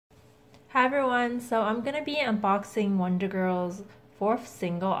Hi everyone, so I'm gonna be unboxing Wonder Girls' fourth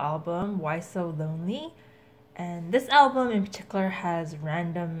single album, Why So Lonely. And this album in particular has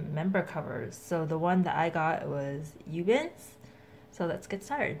random member covers. So the one that I got was Yubin's. So let's get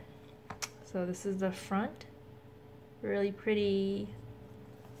started. So this is the front, really pretty.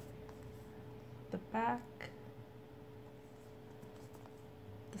 The back,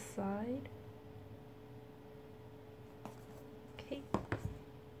 the side. Okay.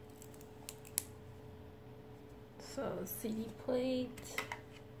 So CD plate.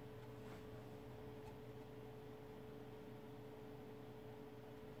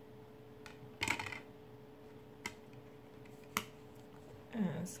 And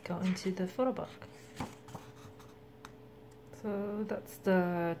let's go into the photo book. So that's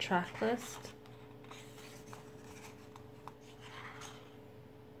the track list.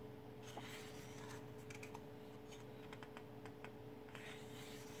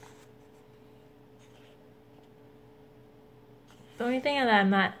 The only thing that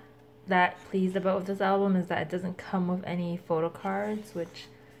I'm not that pleased about with this album is that it doesn't come with any photo cards, which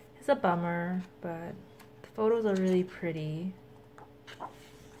is a bummer, but the photos are really pretty.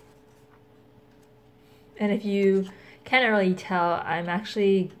 And if you can't really tell, I'm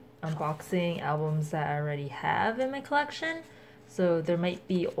actually unboxing albums that I already have in my collection. So there might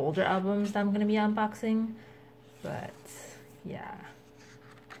be older albums that I'm going to be unboxing, but yeah.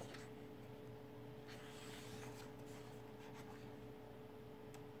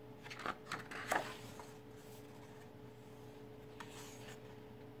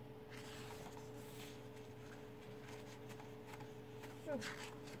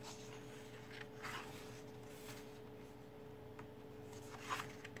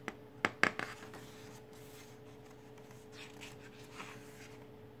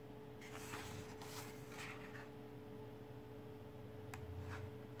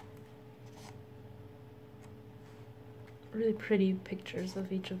 Really pretty pictures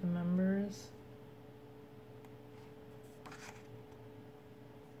of each of the members.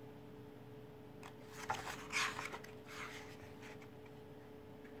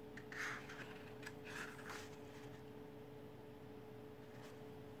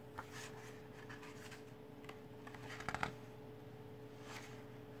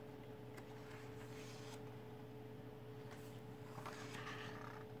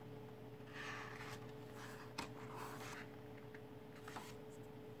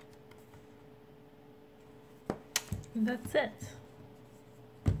 And that's it.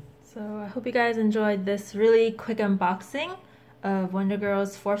 So I hope you guys enjoyed this really quick unboxing of Wonder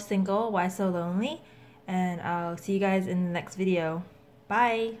Girls' fourth single, Why So Lonely, and I'll see you guys in the next video.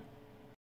 Bye!